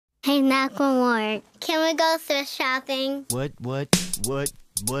Hey, Macklemore, can we go thrift shopping? What?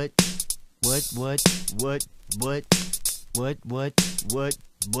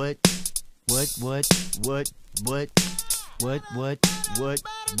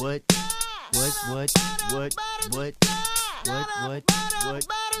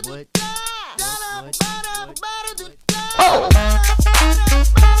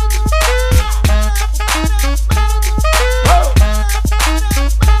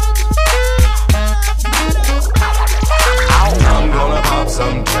 I'm gonna pop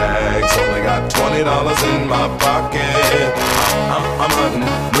some tags. Only got $20 in my pocket. I'm hunting,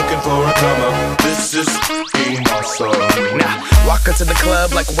 looking for a come up. This is fucking awesome. Now, walk into the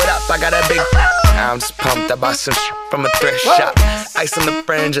club like, what up? I got a big. I'm just pumped. I bought some from a thrift shop. Ice on the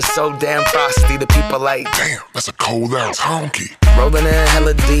fringe is so damn frosty. The people like, damn, that's a cold ass honky. Rolling in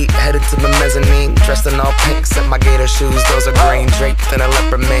hella deep, headed to the mezzanine. Dressed in all pink, except my gator shoes. Those are green, draped in a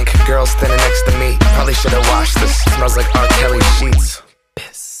leopard mink. Girl standing next to me. Probably should've washed this. Smells like R. Kelly sheets.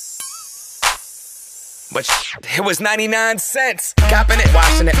 But it was 99 cents. Copping it,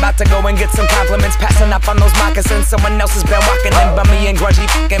 washing it, about to go and get some compliments. Passing up on those moccasins. Someone else has been walking in, bummy and grungy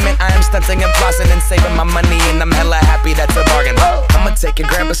fucking man. I am stunting and flossing and saving my money, and I'm hella happy that's a bargain. I'ma take your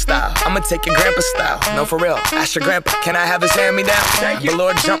grandpa style. I'ma take your grandpa style. No, for real. Ask your grandpa, can I have his hand-me-down?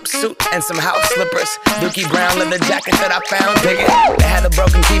 Velour jumpsuit and some house slippers. Dookie brown leather jacket that I found. Dig it. They had a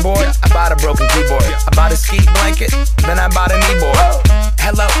broken keyboard. I bought a broken keyboard. I bought a ski blanket. Then I bought a kneeboard.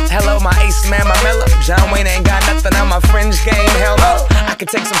 Hello, my ace man, my mellow. John Wayne ain't got nothing on my fringe game, hell no. I could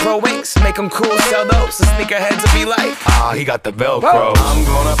take some pro wings, make them cool, sell those. The sneakerheads will be like, he got the Velcro. I'm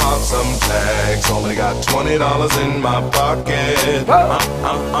gonna pop some tags. Only got $20 in my pocket.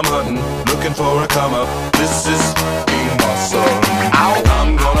 I'm hunting, looking for a come up. This is fucking awesome.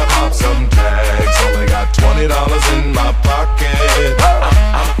 I'm gonna pop some tags. Only got $20 in my pocket.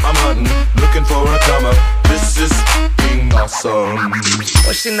 I'm hunting, looking for a come up. This is fucking awesome.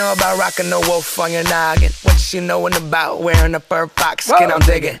 What she know about rockin' no wolf on your noggin? What she knowin' about wearing a fur fox skin? I'm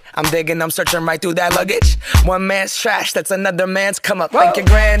digging, I'm searching right through that luggage. One man's trash, that's another man's come up. Thank your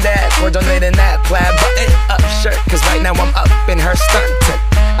granddad for donating that plaid button up shirt. Cause right now I'm up in her stuntin'.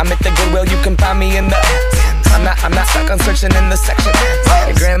 I'm at the Goodwill, you can find me in the I'm not stuck on searching in the section.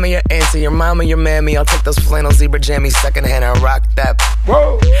 Your grandma, your auntie, your mama, your mammy. I'll take those flannel zebra jammies secondhand and rock that.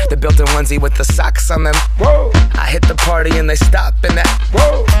 The built-in onesie with the socks on them. I hit the party and they stop in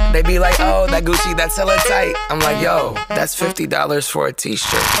that. They be like, oh, that Gucci, that's hella tight. I'm like, yo, that's $50 for a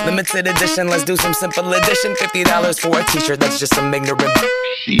t-shirt. Limited edition, let's do some simple edition. $50 for a t-shirt, that's just some ignorant.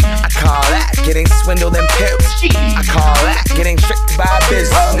 I call that getting swindled and pimped. I call that getting tricked by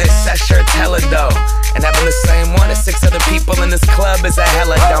business. That shirt's hella dope. And having the same one as 6 other people in this club is a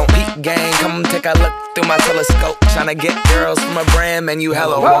hella don't. Peep gang, come take a look through my telescope. Tryna get girls from a brand, man, you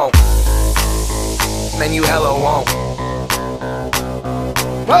hella won't. Man, you hella won't.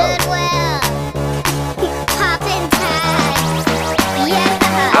 Goodwill, poppin' tags,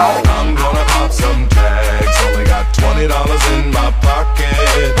 yeah. I'm gonna pop some tags. Only got $20 in my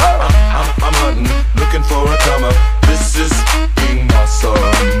pocket. I'm hunting, looking for a come up. This is fucking awesome.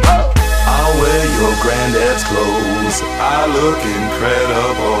 I'll wear your granddad's clothes. I look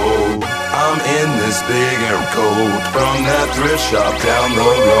incredible. I'm in this big air coat from that thrift shop down the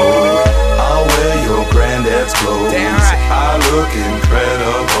road. I'll wear your granddad's clothes. Damn right. I look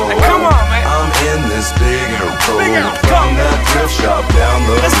incredible. Hey, come on, man. I'm in this big air coat from that thrift shop down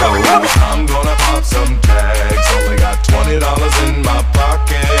the road. I'm gonna pop some tags. Only got $20 in my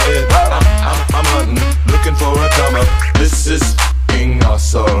pocket. I'm hunting, looking for a come up. This is fucking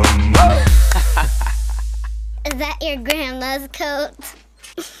awesome. Is that your grandma's coat?